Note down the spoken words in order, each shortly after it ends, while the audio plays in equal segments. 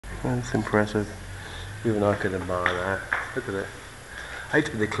That's impressive. Even I could admire that. Look at it. I hate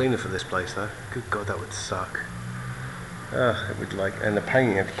to be the cleaner for this place though. Good God, that would suck. It would like, and the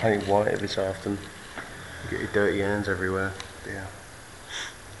painting, you have to paint it white every so often. You get your dirty hands everywhere. Yeah.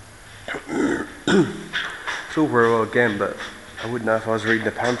 It's all very well again, but I wouldn't know if I was reading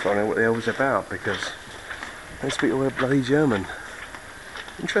a pamphlet on it what the hell it was about, because they speak all that bloody German.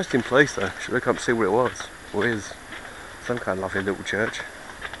 Interesting place though. Should look up and see what it was. Or is. Some kind of lovely little church.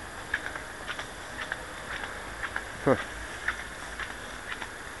 Huh.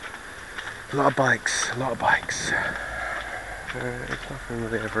 A lot of bikes, a lot of bikes. There's nothing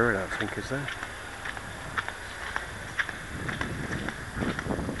really over here, I don't think, is there?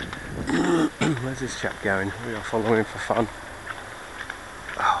 Where's this chap going? We are following him for fun.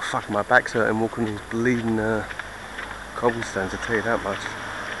 Oh fuck, my back's hurting walking these bleeding cobblestones, I tell you that much.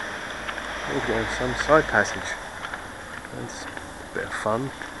 We're going some side passage. That's a bit of fun.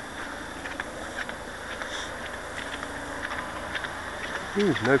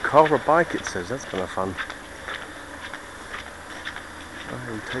 Ooh, no car or bike it says, that's kind of fun. I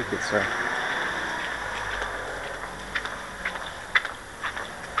will take it, sir.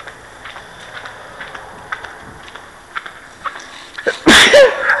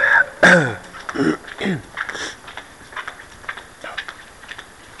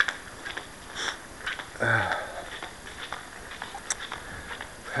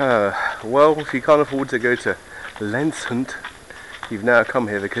 Well, if you can't afford to go to landshut, you've now come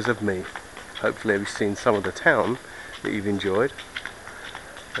here because of me. Hopefully you've seen some of the town that you've enjoyed,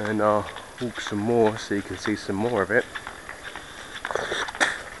 and I'll walk some more so you can see some more of it.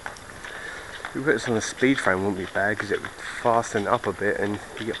 If we put this on a speed frame, wouldn't be bad, because it would fasten up a bit and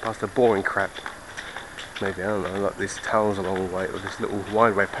you get past the boring crap. Maybe, I don't know, like this tunnel's a long way, or this little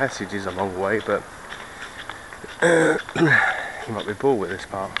wideway passage is a long way, but you might be bored with this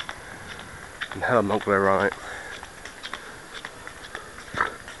part. And hell, I'm not going to ride.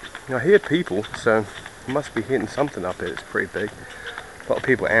 I hear people, so I must be hitting something up here. It's pretty big. A lot of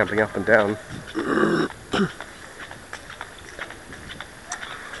people ambling up and down.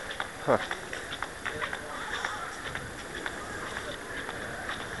 Huh.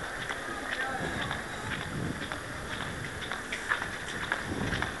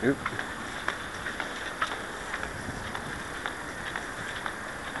 Oop.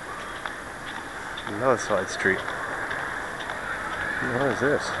 Another side street. What is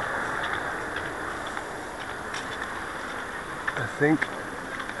this? I think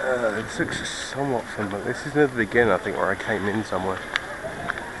this looks somewhat familiar. This is near the beginning, I think, where I came in somewhere.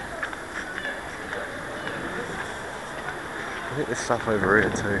 I think there's stuff over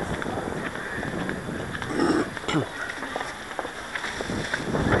here too.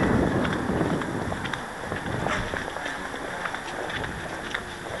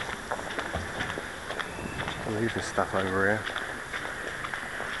 I'll leave this stuff over here.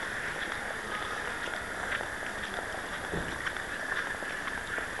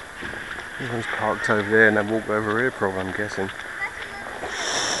 Everyone's parked over there and they walk over here, probably, I'm guessing.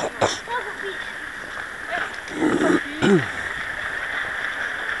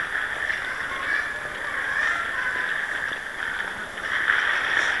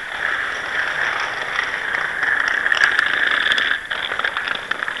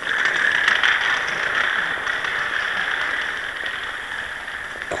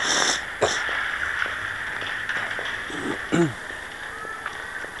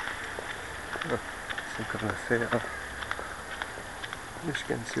 Some kind of theatre. Let's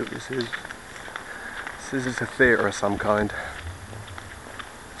go and see what this is. This is a theatre of some kind.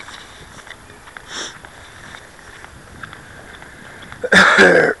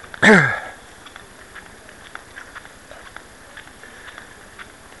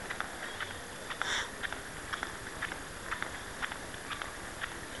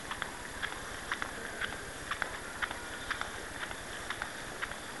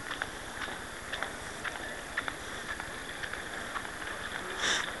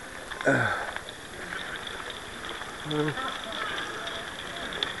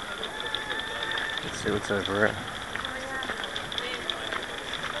 Let's see what's over here.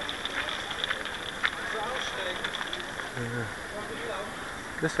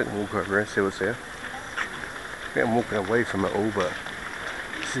 Guess I can walk over here and see what's here. I think I'm walking away from it all, but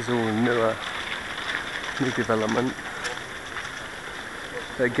this is all new development.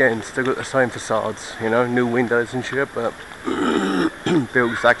 But again, still got the same facades, you know, new windows and shit, but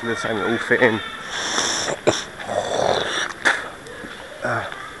built exactly the same, it all fit in.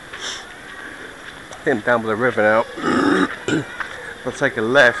 I think I'm down by the river now. If I take a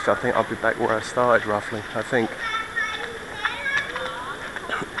left, I think I'll be back where I started roughly, I think.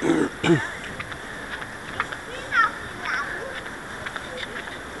 Ooh,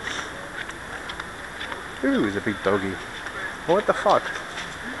 he's a big doggy. What the fuck?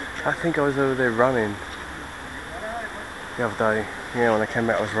 I think I was over there running the other day. Yeah, when I came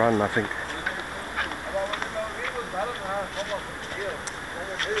back I was running, I think.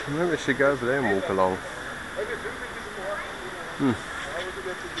 Maybe I should go over there and walk along. I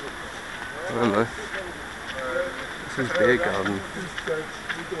don't know. This is beer garden.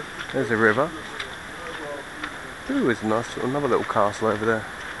 There's a river. Ooh, there's a nice another little castle over there.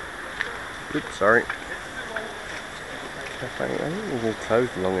 Oops, sorry. I think it's all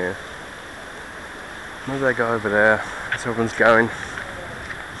closed along here. Maybe I go over there. That's where everyone's going.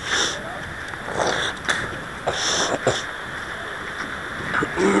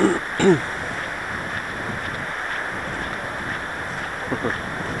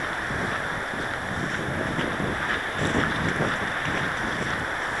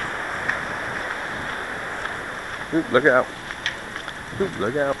 Oop, look out. Oop,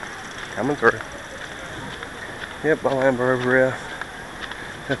 look out. Coming through. Yep, I'll amber over here.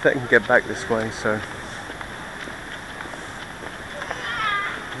 I think I can get back this way, so.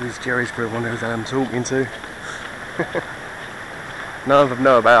 These Jerry's probably wonder who I'm talking to. None of them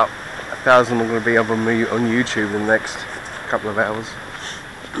know about 1,000 are going to be up on YouTube in the next couple of hours.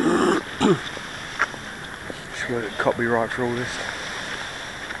 Just want to copyright for all this.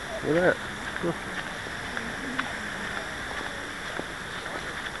 Look at that. Look.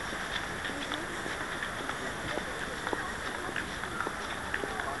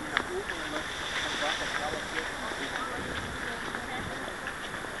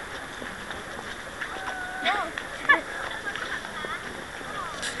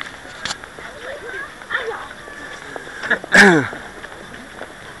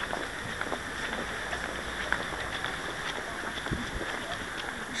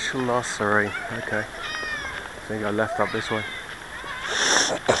 Sorry. Okay. I think I left up this way.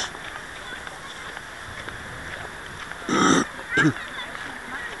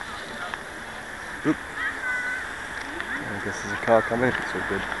 Oop. I guess there's a car coming. It's all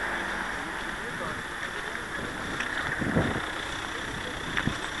good.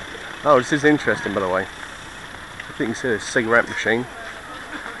 Oh, this is interesting, by the way. I think you can see a cigarette machine.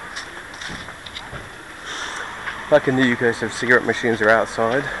 Back in the UK, so cigarette machines are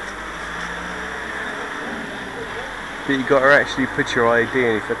outside. But you got to actually put your ID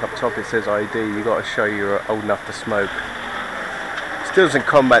in. If you look up top it says ID, you got to show you're old enough to smoke. Still doesn't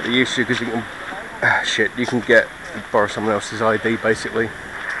combat the issue because you can you can borrow someone else's ID basically.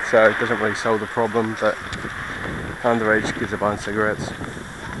 So it doesn't really solve the problem, but underage kids are buying cigarettes.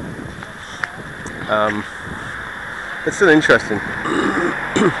 It's still interesting.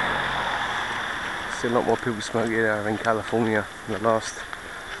 See a lot more people smoking here in California in the last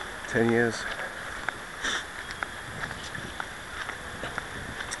 10 years.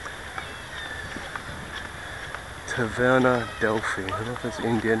 Taverna Delphi. I don't know if it's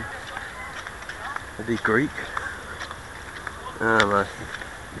Indian. Maybe Greek. I don't know.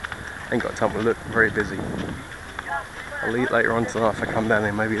 Ain't got time to look. I'm very busy. I'll eat later on tonight if I come down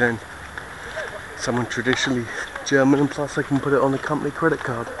here. Maybe then. Someone traditionally German, and plus I can put it on the company credit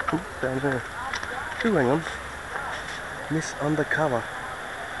card. Down here. Ooh, hang on. Miss Undercover.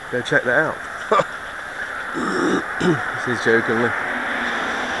 Go check that out. This is jokingly.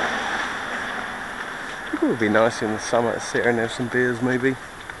 It would be nice in the summer to sit here and have some beers maybe.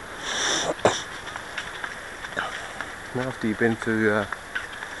 Now after you've been through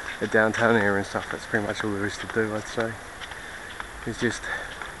the downtown area and stuff, that's pretty much all there is to do, I'd say. It's just,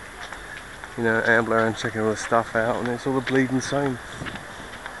 you know, amble around checking all the stuff out, and it's all the bleeding same.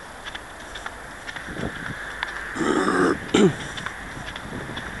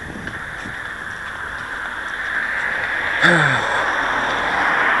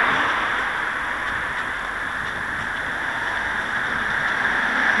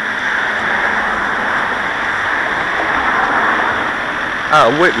 Oh,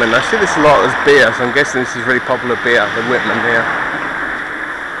 Whitman. I see this a lot as beer, so I'm guessing this is really popular beer, the Whitman here.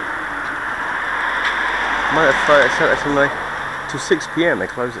 Might have set that something till 6 PM. They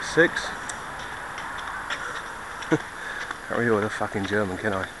close at 6. Can't really order fucking German,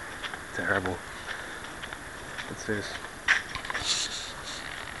 can I? Terrible. What's this?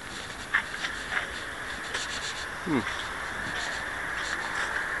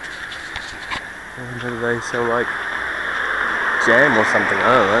 What do they sell, like jam or something? I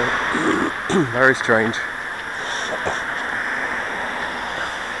don't know. Very strange.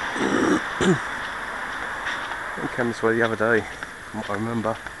 I came this way the other day, from what I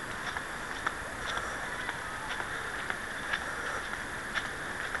remember.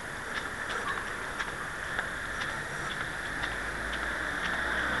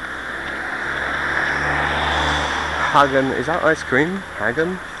 Hagen, is that ice cream?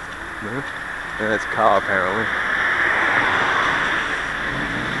 Hagen? No? Yeah, that's a car apparently.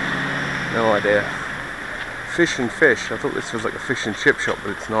 No idea. Fish and fish. I thought this was like a fish and chip shop,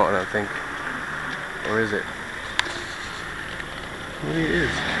 but it's not, I don't think. Or is it? Maybe it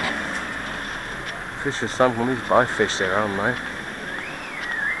is. Fish are sunk. When these buy fish there, aren't they?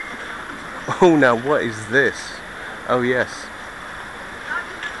 Oh, now what is this? Oh yes.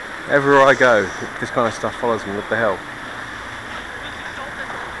 Everywhere I go, this kind of stuff follows me. What the hell?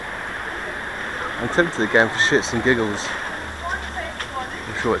 I'm tempted to go for shits and giggles.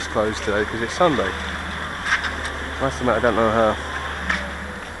 I'm sure it's closed today because it's Sunday. Must admit I don't know her.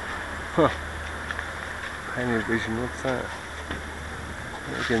 Huh. Penny Vision, what's that?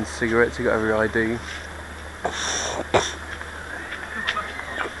 Again, cigarettes, you got every ID.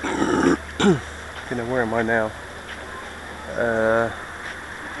 You know, where am I now?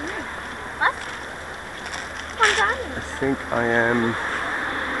 What? I think I am.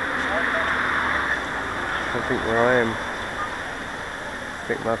 I think where I am. I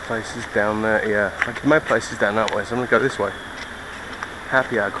think my place is down there. Yeah, my place is down that way, so I'm gonna go this way.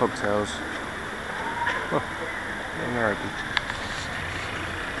 Happy hour cocktails. Oh, American.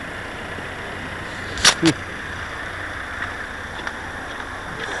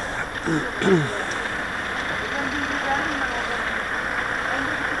 I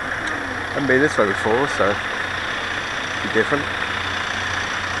haven't been this way before, so it'll be different.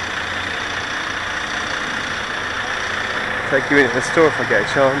 Take you into the store if I get a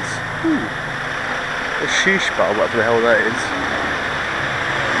chance. A sheesh bar, whatever the hell that is.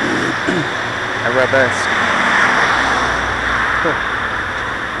 Arabesque.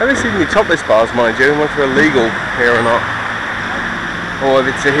 I haven't seen any topless bars, mind you, whether they're illegal here or not. Or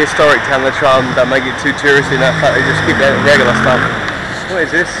if it's a historic town, they try and don't make it too touristy enough, they just keep that regular stuff. What is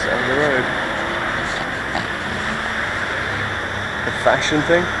this over the road? A fashion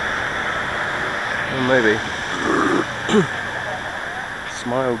thing? Well, maybe.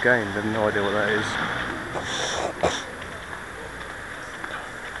 Smile Game, I have no idea what that is.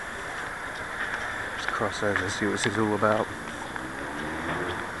 Let's cross over and see what this is all about.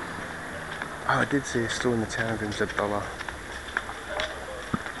 Oh, I did see a store in the town that said $1.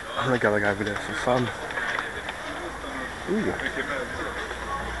 I'm gonna go over there for fun. Ooh.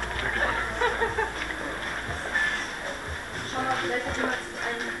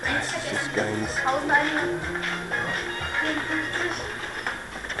 This is just games.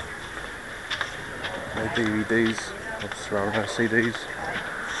 No DVDs, or rather no CDs.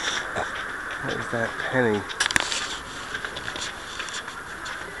 What is that? Penny.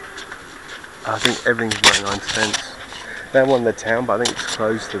 I think everything's 99 cents. They won the town, but I think it's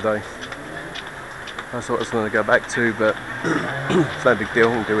closed today. I thought I was going to go back to, but it's no big deal,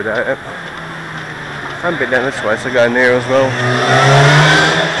 I can do without it. I haven't been down this way, so I go near as well.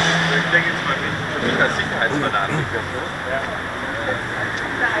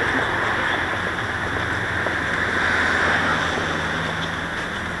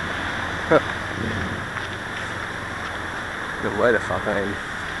 Good way the fuck I am.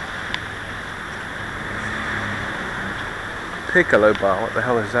 Piccolo bar, what the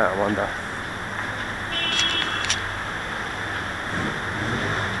hell is that, I wonder?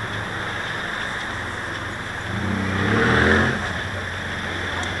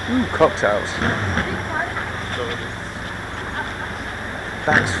 Ooh, cocktails.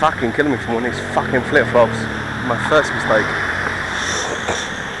 Back's fucking killing me from one of these fucking flip-flops. My first mistake.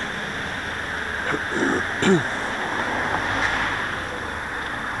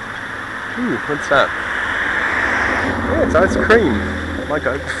 Ooh, what's that? Yeah, it's ice cream. I might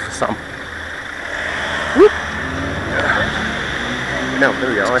go for some. Whoop. No, there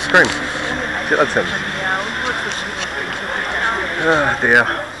we go, ice cream. Gelatin. Oh dear.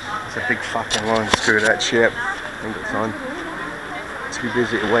 It's a big fucking line. Screw that shit. Ain't got time. Too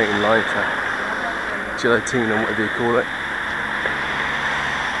busy to wait in line for gelatin or whatever you call it.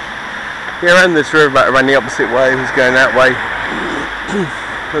 Yeah, around this river, about around the opposite way. He was going that way.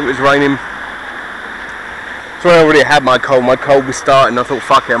 It was raining. So I already had my cold. My cold was starting. I thought,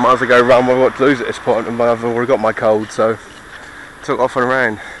 fuck it, I might as well go run. I've got to lose at this point, and I've already got my cold, so took off and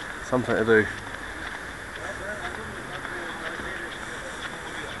ran. Something to do.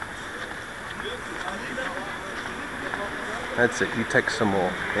 That's it. You text some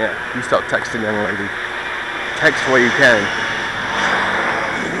more. Yeah, you start texting, young lady. Text where you can.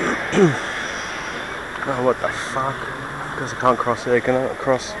 Oh, what the fuck? Because I can't cross here. Can I not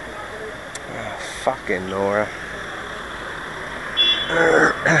cross? Oh, fucking Nora.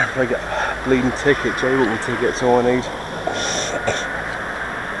 I got a bleeding ticket. Jaywalking ticket's all I need.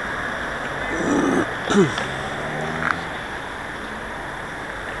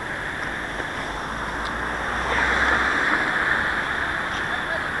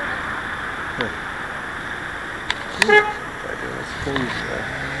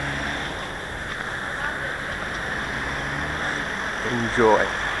 enjoy.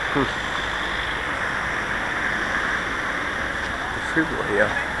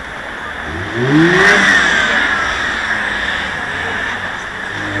 Defibrillator.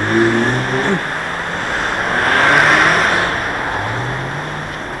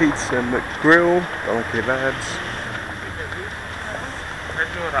 Pizza McGrill, doner kebabs.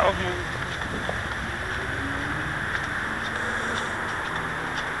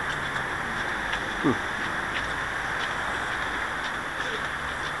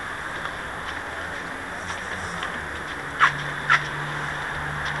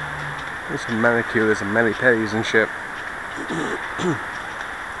 There's some manicures and mani-pedis and shit.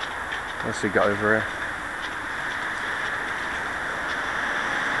 What's we got over here?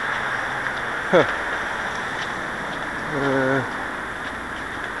 Huh.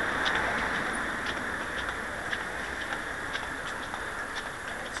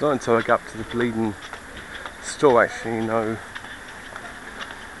 It's not until I get up to the bleeding store actually, you know,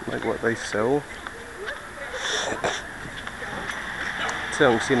 like what they sell.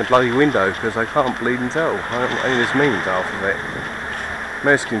 Still haven't seen the bloody window because I can't bleed and tell. I don't know what any of this means half of it.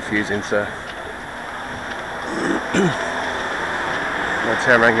 Most confusing, sir. I'll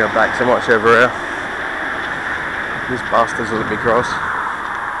turn around and go back so much over here. These bastards will let me cross.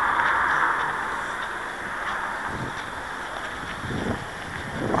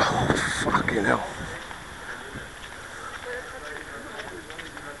 Oh, fucking hell.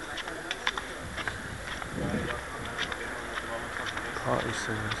 Party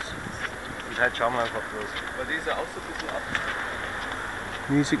singers. Halt, schau mal einfach bloß. Weil die ist ja auch so ein bisschen ab.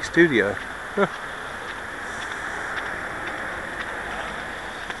 Music studio. Huh.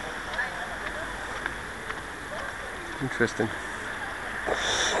 Interesting.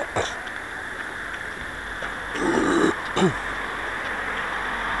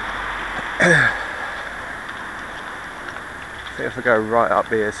 I think if I go right up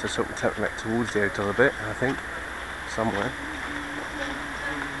here, so sort of take me back towards the hotel a bit, I think, somewhere.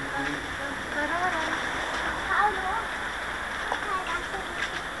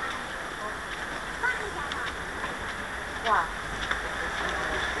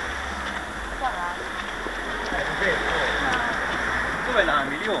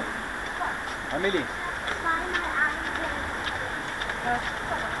 Amelie.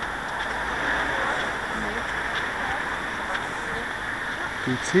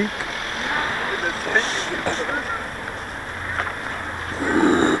 Boutique.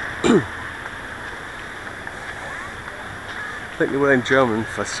 I think the word in German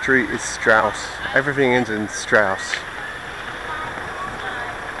for street is Strauss. Everything ends in Strauss.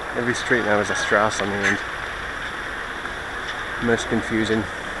 Every street now has a Strauss on the end. Most confusing.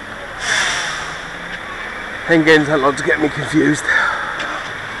 Hengen's had a lot to get me confused.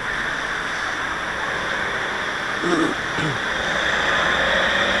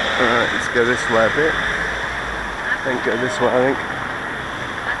 Alright, let's go this way a bit. Then go this way, I think.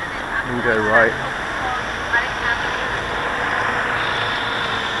 And go right.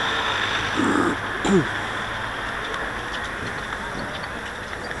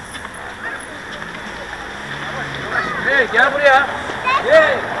 Hey, get up here!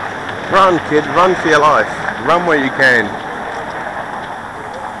 Yeah! Run, kid, run for your life. Run where you can.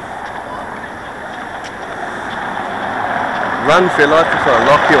 Run for your life before I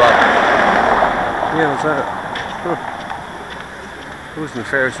lock you up. Yeah, what's that? Huh. It wasn't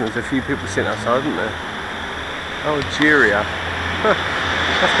Ferris and there's a few people sitting outside, isn't there? Algeria. Huh.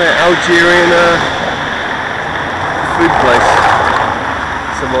 That's the Algerian food place.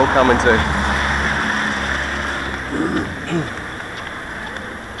 So we're all coming to.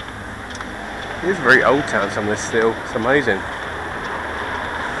 It is a very old town, some of this still. It's amazing.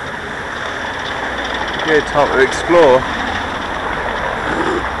 Good time to explore.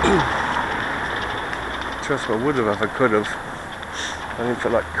 Trust me, I would have if I could have. I didn't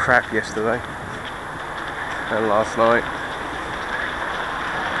feel like crap yesterday and last night.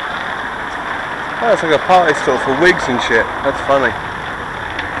 Oh, it's like a party store for wigs and shit. That's funny.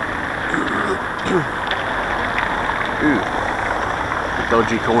 Ooh, a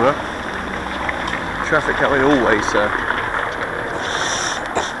dodgy corner. Traffic coming always, sir.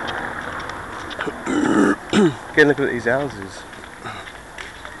 Again, look at these houses.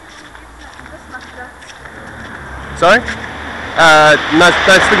 Sorry? No,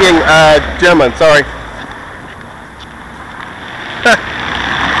 speaking German, sorry.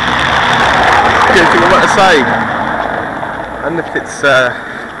 Can't think of what to say. I don't know if it's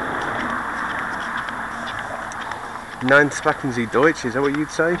Nein sprechen Sie Deutsch, is that what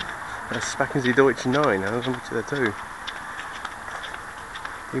you'd say? Sprechen Sie Deutsch 9, I don't know which of the two.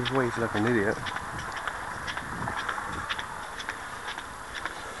 Either way, you feel like an idiot.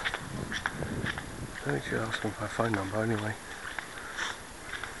 don't need to ask for my phone number anyway.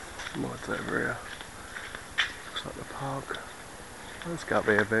 What's over here? Looks like the park. Let's go up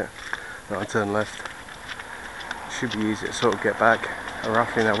here a bit. No, I'll turn left. Should be easy to sort of get back. I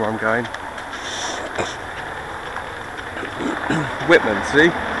roughly know where I'm going. Whitman, see?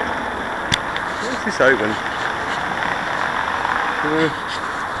 Where's this open? I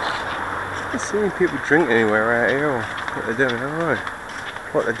don't see any people drinking anywhere out here or what they're doing. I don't know.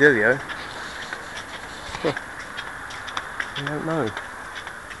 What the dealio? I don't know.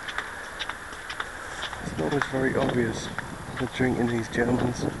 It's not always very obvious they're drinking, these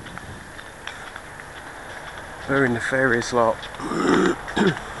Germans. Very nefarious lot.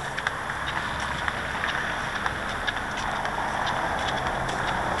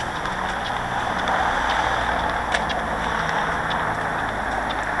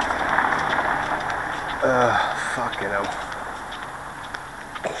 Fucking hell.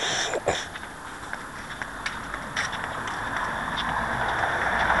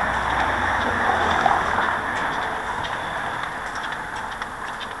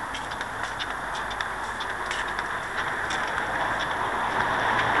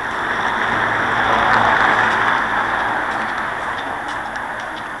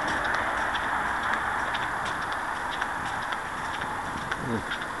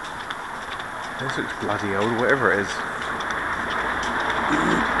 This looks bloody old, whatever it is.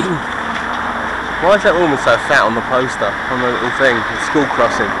 Why is that woman so fat on the poster, on the little thing, the school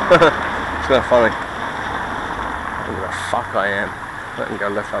crossing? It's kind of funny. I don't know where the fuck I am. I can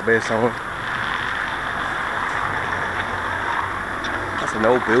go left up here somewhere. That's an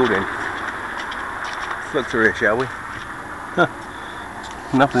old building. Let's look through here, shall we? Huh.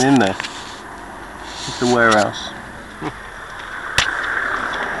 Nothing in there. It's a warehouse.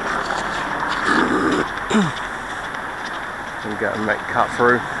 And go and make cut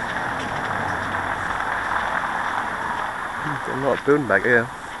through. Got a lot of building back here.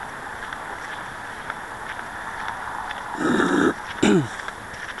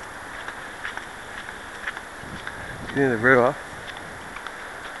 Near the river.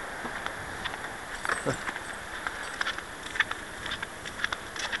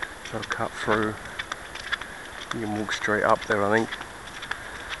 So I'll cut through. You can walk straight up there, I think.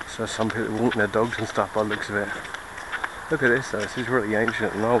 So some people walking their dogs and stuff by the looks of it. Look at this though, this is really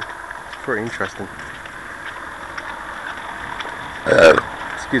ancient and old. It's very interesting.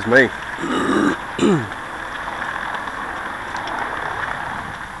 Excuse me.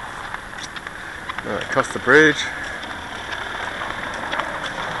 Alright, across the bridge.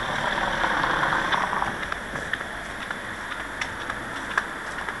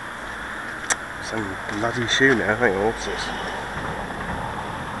 Some bloody shoe now, I think, horses.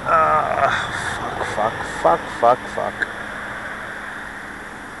 Fuck.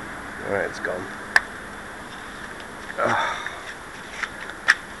 Alright, it's gone.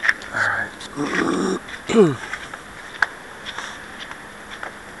 Alright.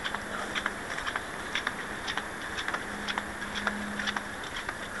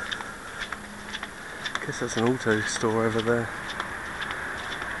 Guess that's an auto store over there.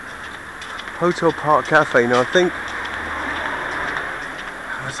 Hotel Park Cafe, no, I think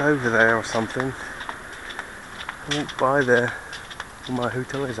I was over there or something. I walked by there where my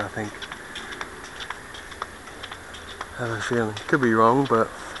hotel is, I think. I have a feeling. Could be wrong, but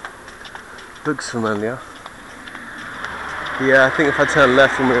looks familiar. Yeah, I think if I turn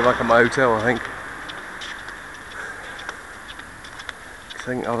left we'll move like at my hotel, I think. I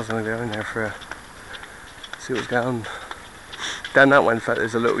think I was going to go in there for a see what's going on. Down that way, in fact,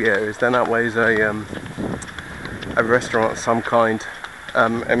 there's a little, yeah, it's down that way is a restaurant of some kind. A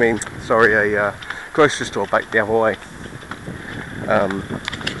grocery store back the other way. I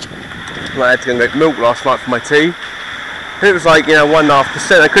had to go and get milk last night for my tea. And it was like,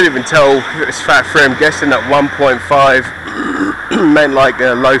 1.5%. I couldn't even tell if it was fat free. I'm guessing that 1.5 meant like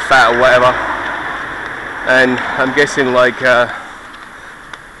low fat or whatever. And I'm guessing like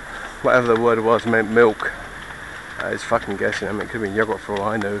whatever the word was meant milk. I was fucking guessing. I mean, it could have been yogurt for all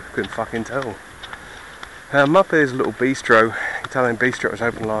I knew. Couldn't fucking tell. Up here's a little bistro. Italian bistro was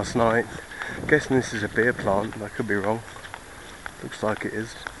open last night. I'm guessing this is a beer plant. I could be wrong. Looks like it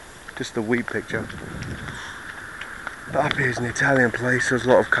is. Just the wheat picture. But up here's an Italian place. There was a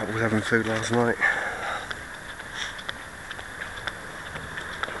lot of couples having food last night.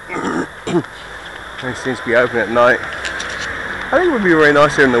 It seems to be open at night. I think it would be very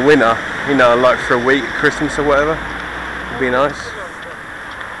nice here in the winter. Like for a week, Christmas or whatever. It'd be nice.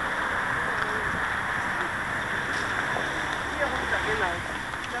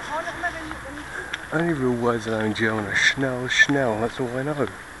 Only real words I know in German are schnell, schnell, that's all I know.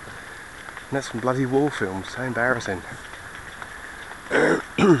 that's from bloody war films, so embarrassing.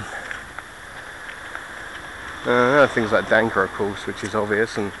 Things like Danker, of course, which is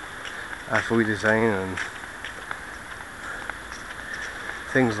obvious, and Alfred design and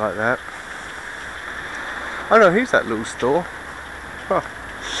things like that. I don't know, who's that little store? Huh.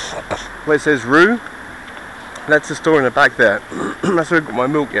 Where it says Rue, that's the store in the back there. That's where I got my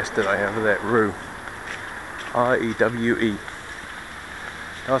milk yesterday, over there, Rue. R-E-W-E.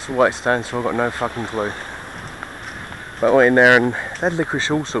 That's what it stands for, I've got no fucking clue. But I went in there and they had licorice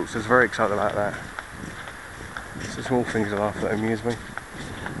all sorts, I was very excited about that. It's the small things in life that amuse me.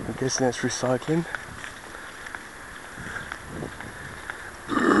 I'm guessing that's recycling.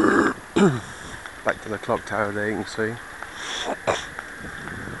 Back to the clock tower there, you can see.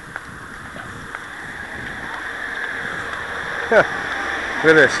 Yeah,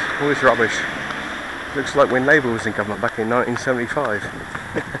 look at this, all this rubbish. Looks like when Labour was in government back in 1975.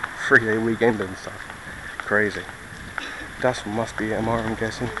 3-day weekend and stuff. Crazy. Dust must be tomorrow, I'm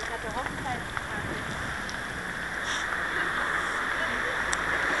guessing.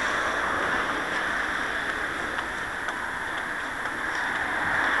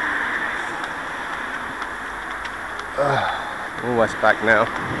 Almost back now.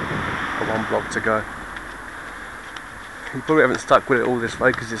 Got 1 block to go. You probably haven't stuck with it all this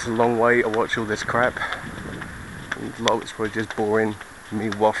way because it's a long way to watch all this crap. And a lot of it's probably just boring, me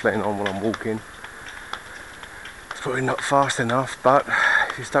waffling on while I'm walking. It's probably not fast enough, but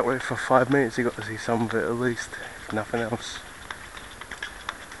if you stuck with it for 5 minutes you got to see some of it at least, if nothing else.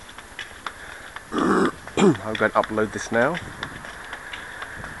 I'm going to upload this now.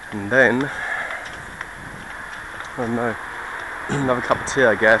 And then, I don't know, another cup of tea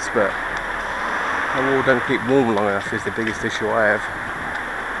I guess, but my water don't keep warm long enough is the biggest issue I have.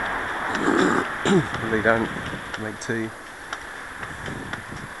 Really don't make tea.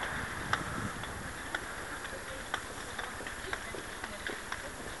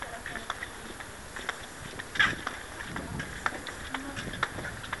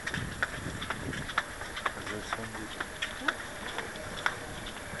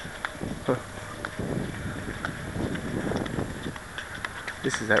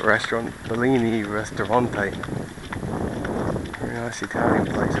 This is that restaurant, Bellini Ristorante. Very nice Italian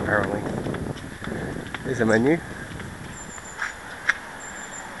place apparently. There's a menu.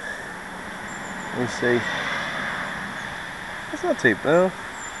 Let me see. It's not too bad.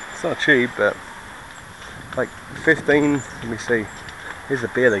 It's not cheap, but like 15. Let me see. Here's the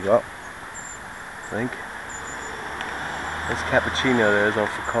beer they got. I think. There's cappuccino there as well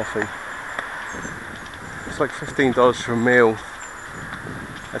for coffee. It's like $15 for a meal.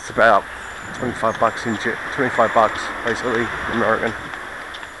 That's about 25 bucks in 25 bucks basically American.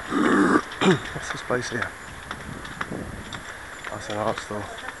 What's this place here? That's an art store.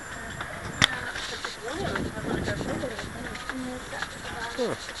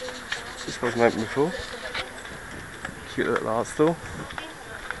 Oh, this wasn't open before. Cute little art store.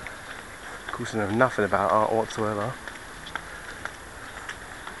 Of course I know nothing about art whatsoever.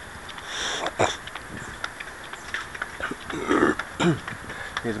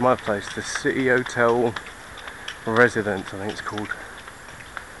 Here's my place, the City Hotel Residence, I think it's called.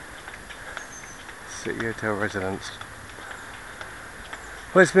 City Hotel Residence.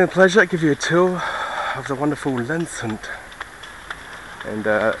 Well, it's been a pleasure to give you a tour of the wonderful landshut. And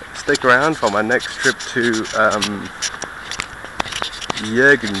stick around for my next trip to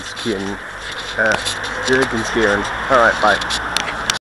Jürgenskirchen. Alright, bye.